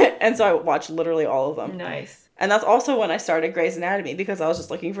 And so I watched literally all of them. Nice. And that's also when I started Grey's Anatomy because I was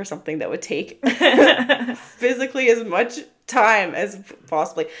just looking for something that would take physically as much time as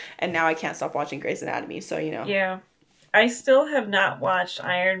possibly. And now I can't stop watching Grey's Anatomy, so you know. Yeah. I still have not watched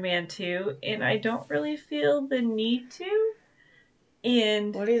Iron Man 2, and I don't really feel the need to.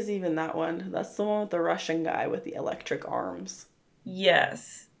 And what is even that one? That's the one with the Russian guy with the electric arms.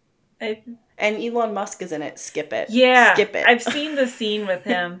 Yes. And Elon Musk is in it. Skip it. Yeah. Skip it. I've seen the scene with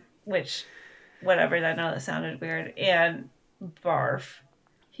him, which, whatever, I know that sounded weird. And barf.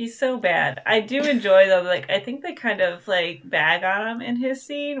 He's so bad. I do enjoy them. Like, I think they kind of, like, bag on him in his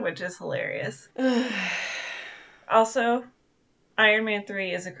scene, which is hilarious. Also, Iron Man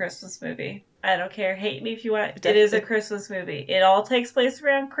 3 is a Christmas movie. I don't care. Hate me if you want. Definitely. It is a Christmas movie. It all takes place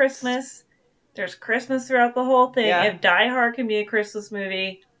around Christmas. There's Christmas throughout the whole thing. Yeah. If Die Hard can be a Christmas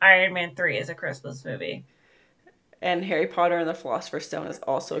movie, Iron Man 3 is a Christmas movie. And Harry Potter and the Philosopher's Stone is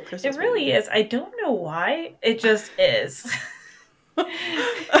also a Christmas movie. It really is. I don't know why. It just is.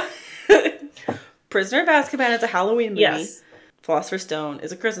 Prisoner of Azkaban is a Halloween movie. Yes. Philosopher's Stone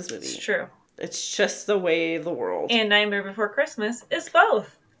is a Christmas movie. It's true. It's just the way of the world. And Nightmare Before Christmas is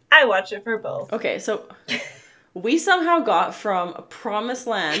both. I watch it for both. Okay, so we somehow got from Promised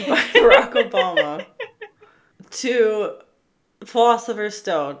Land by Barack Obama to Philosopher's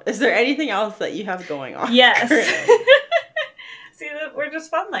Stone. Is there anything else that you have going on? Yes. See, we're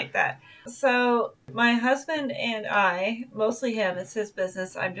just fun like that. So my husband and I, mostly him, it's his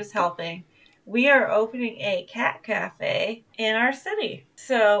business, I'm just helping. We are opening a cat cafe in our city.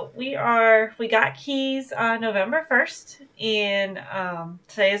 So we got keys on November 1st, and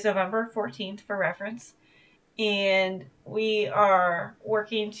today is November 14th for reference. And we are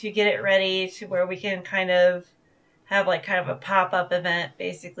working to get it ready to where we can kind of have like kind of a pop-up event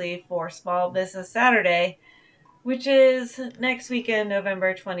basically for Small Business Saturday, which is next weekend,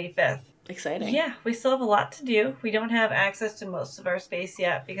 November 25th. Exciting. Yeah, we still have a lot to do. We don't have access to most of our space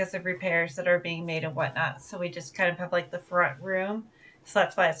yet because of repairs that are being made and whatnot. So we just kind of have like the front room. So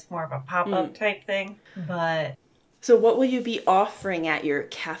that's why it's more of a pop-up type thing. But so what will you be offering at your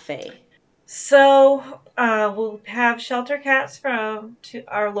cafe? So we'll have shelter cats from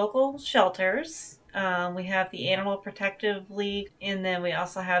our local shelters. We have the Animal Protective League, and then we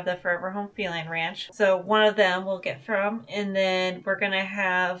also have the Forever Home Feline Ranch. So one of them we'll get from, and then we're going to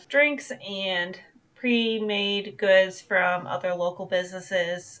have drinks and pre-made goods from other local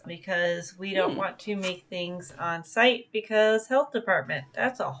businesses because we don't want to make things on site because health department.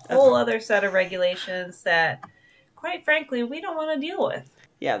 That's a whole other set of regulations that, quite frankly, we don't want to deal with.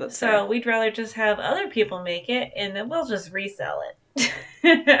 Yeah, that's so fair. We'd rather just have other people make it, and then we'll just resell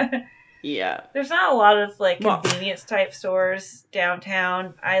it. Yeah. There's not a lot of like convenience type stores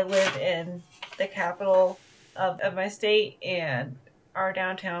downtown. I live in the capital of my state, and our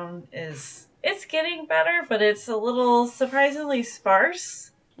downtown it's getting better, but it's a little surprisingly sparse.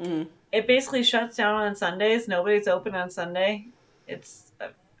 It basically shuts down on Sundays. Nobody's open on Sunday.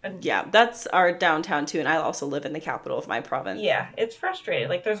 Yeah, that's our downtown too, and I also live in the capital of my province. Yeah, it's frustrating.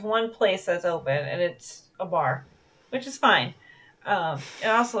 Like there's one place that's open, and it's a bar, which is fine. It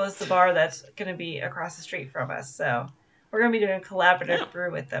also is the bar that's going to be across the street from us. So We're going to be doing a collaborative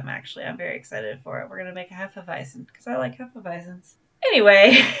brew with them, actually. I'm very excited for it. We're going to make a Hefeweizen because I like Hefeweizens.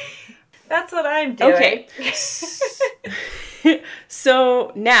 Anyway, that's what I'm doing. Okay.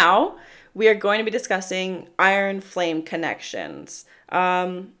 So now we are going to be discussing Iron Flame connections.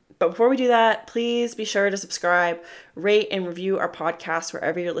 But before we do that, please be sure to subscribe, rate, and review our podcast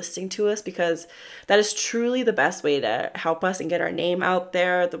wherever you're listening to us, because that is truly the best way to help us and get our name out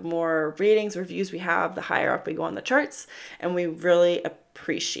there. The more ratings, reviews we have, the higher up we go on the charts, and we really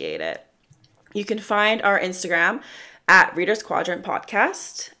appreciate it. You can find our Instagram at Readers Quadrant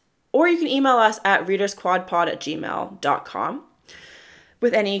Podcast, or you can email us at readersquadpod@gmail.com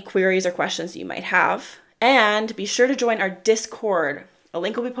with any queries or questions you might have. And be sure to join our Discord. A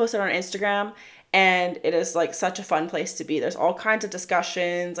link will be posted on Instagram, and it is like such a fun place to be. There's all kinds of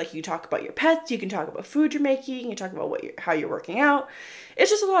discussions. Like, you talk about your pets, you can talk about food you're making, you talk about how you're working out. It's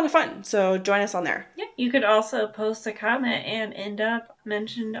just a lot of fun. So join us on there. Yeah, you could also post a comment and end up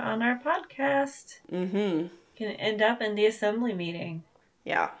mentioned on our podcast. Mm-hmm. Can end up in the assembly meeting.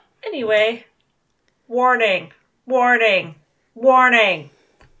 Yeah. Anyway, warning, warning, warning.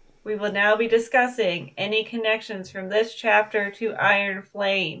 We will now be discussing any connections from this chapter to Iron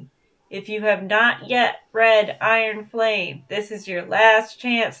Flame. If you have not yet read Iron Flame, this is your last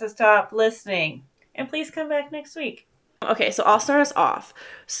chance to stop listening. And please come back next week. Okay, so I'll start us off.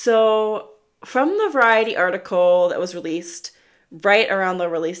 So from the Variety article that was released right around the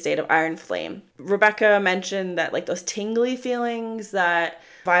release date of Iron Flame, Rebecca mentioned that like those tingly feelings that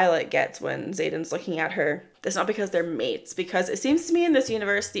Violet gets when Xaden's looking at her, it's not because they're mates, because it seems to me in this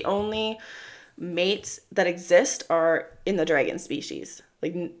universe the only mates that exist are in the dragon species.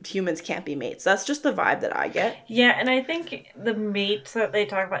 Like, humans can't be mates. That's just the vibe that I get. Yeah, and I think the mates that they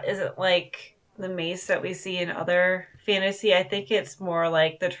talk about isn't like the mates that we see in other fantasy. I think it's more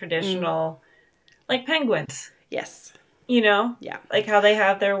like the traditional, like penguins. Yes. You know? Yeah. Like how they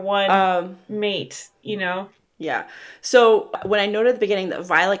have their one mate, you know? Yeah. So when I noted at the beginning that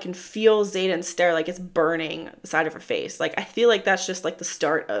Violet can feel Xaden's stare like it's burning the side of her face, like I feel like that's just like the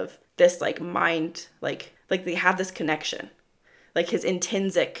start of this like mind, like they have this connection. Like his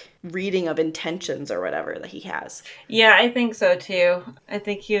intrinsic reading of intentions or whatever that he has. Yeah, I think so too. I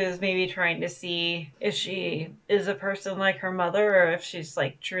think he was maybe trying to see if she is a person like her mother or if she's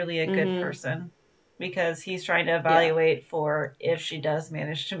like truly a good person. Because he's trying to evaluate for if she does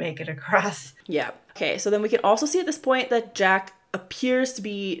manage to make it across. Yeah. Okay, so then we can also see at this point that Jack appears to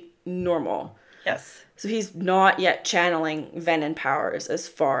be normal. Yes. So he's not yet channeling Venom powers as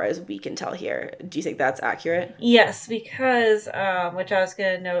far as we can tell here. Do you think that's accurate? Yes, because, which I was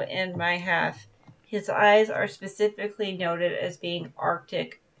going to note in my half, his eyes are specifically noted as being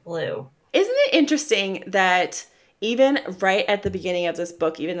Arctic blue. Isn't it interesting that even right at the beginning of this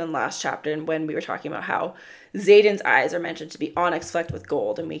book, even in the last chapter, and when we were talking about how Xaden's eyes are mentioned to be onyx flecked with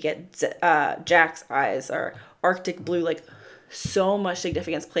gold, and we get Jack's eyes are Arctic blue, like so much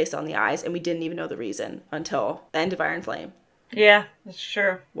significance placed on the eyes, and we didn't even know the reason until the end of Iron Flame. Yeah, that's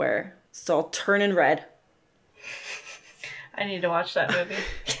true. Where it's all turning red. I need to watch that movie.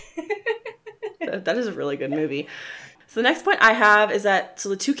 That is a really good movie. So the next point I have is that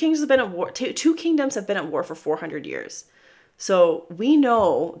the two kingdoms have been at war. Two kingdoms have been at war for 400 years. So we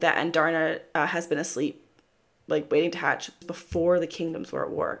know that Andarna has been asleep, like waiting to hatch before the kingdoms were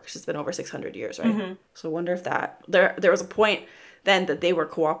at war. Because it's been over 600 years, right? Mm-hmm. So I wonder if there was a point then that they were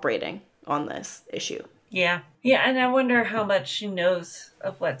cooperating on this issue. Yeah. Yeah, and I wonder how much she knows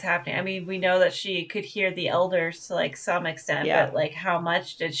of what's happening. I mean, we know that she could hear the elders to like some extent, but like how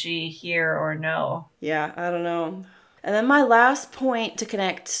much did she hear or know? Yeah, I don't know. And then my last point to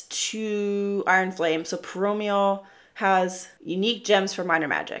connect to Iron Flame. So Peromio has unique gems for minor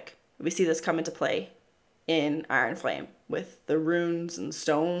magic. We see this come into play in Iron Flame with the runes and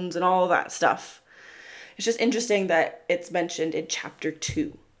stones and all of that stuff. It's just interesting that it's mentioned in chapter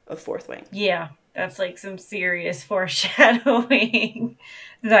 2 of Fourth Wing. Yeah, that's like some serious foreshadowing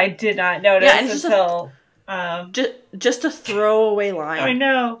that I did not notice until... just a throwaway line. I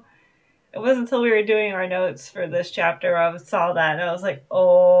know. It wasn't until we were doing our notes for this chapter I saw that and I was like,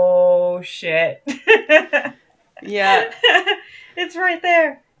 oh shit. Yeah. It's right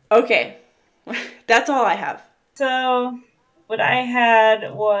there. Okay. That's all I have. So what I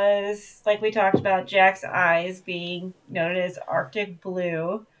had was, like we talked about, Jack's eyes being noted as Arctic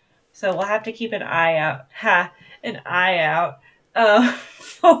blue. So we'll have to keep an eye out.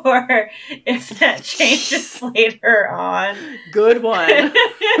 For if that changes later on. Good one.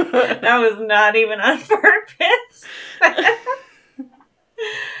 That was not even on purpose.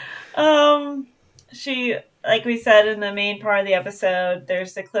 She, like we said in the main part of the episode,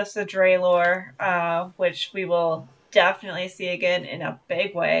 there's the Cliffs of Draelor, which we will definitely see again in a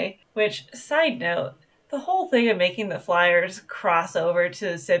big way. Which, side note, the whole thing of making the Flyers cross over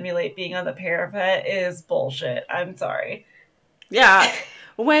to simulate being on the parapet is bullshit. I'm sorry. Yeah.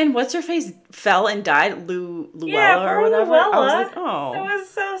 When what's-her-face fell and died, Yeah, Luella or poor whatever, I was Luella. like, oh. That was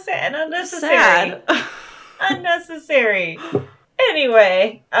so sad and unnecessary. Sad. Unnecessary.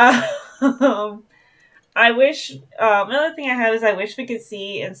 Anyway, I wish, another thing I have is I wish we could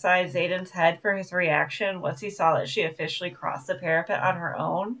see inside Xaden's head for his reaction once he saw that she officially crossed the parapet on her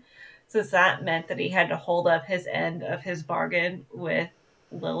own, since that meant that he had to hold up his end of his bargain with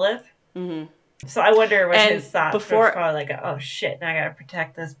Lilith. Mm-hmm. So I wonder what And his thoughts before- were, probably like, oh shit, now I gotta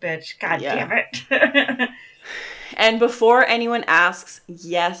protect this bitch. God Yeah. damn it. And before anyone asks,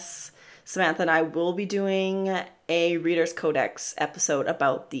 yes, Samantha and I will be doing a Reader's Codex episode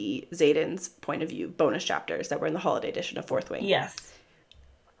about the Xaden's point of view bonus chapters that were in the holiday edition of Fourth Wing. Yes.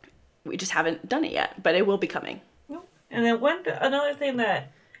 We just haven't done it yet, but it will be coming. And then another thing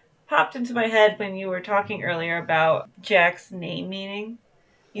that popped into my head when you were talking earlier about Jack's name meaning.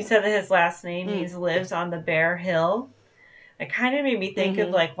 You said that his last name means lives on the bare hill. It kind of made me think of,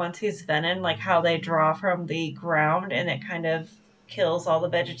 like, once he's Venom, like how they draw from the ground and it kind of kills all the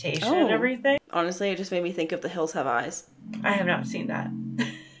vegetation and everything. Honestly, it just made me think of The Hills Have Eyes. I have not seen that.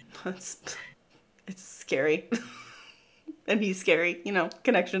 It's scary. And he's scary,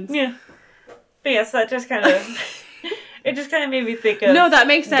 connections. Yeah. But yes, that just kind of... it just kind of made me think of... No, that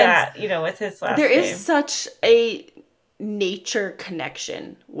makes sense. That, with his last name. There is such a nature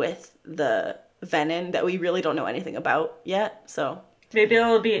connection with the Venom that we really don't know anything about yet, so... Maybe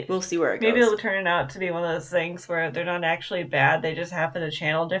we'll see where it goes. Maybe it'll turn out to be one of those things where they're not actually bad, they just happen to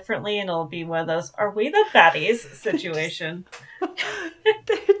channel differently, and it'll be one of those, are we the baddies situation.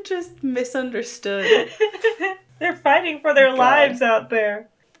 They're just misunderstood. They're fighting for their lives out there.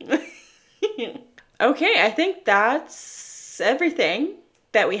 Okay, I think that's everything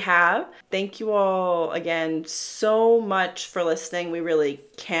that we have. Thank you all again so much for listening. We really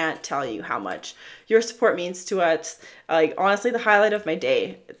can't tell you how much your support means to us. Like, honestly, the highlight of my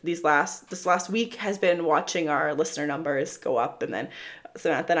day this last week has been watching our listener numbers go up, and then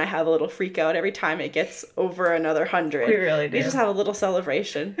Samantha and I have a little freak out every time it gets over another 100. We really do. We just have a little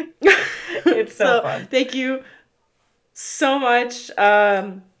celebration. It's so fun. Thank you so much.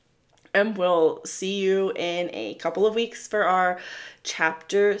 And we'll see you in a couple of weeks for our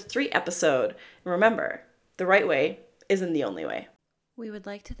Chapter 3 episode. Remember, the right way isn't the only way. We would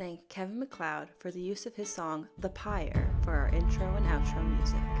like to thank Kevin MacLeod for the use of his song, The Pyre, for our intro and outro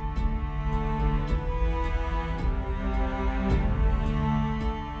music.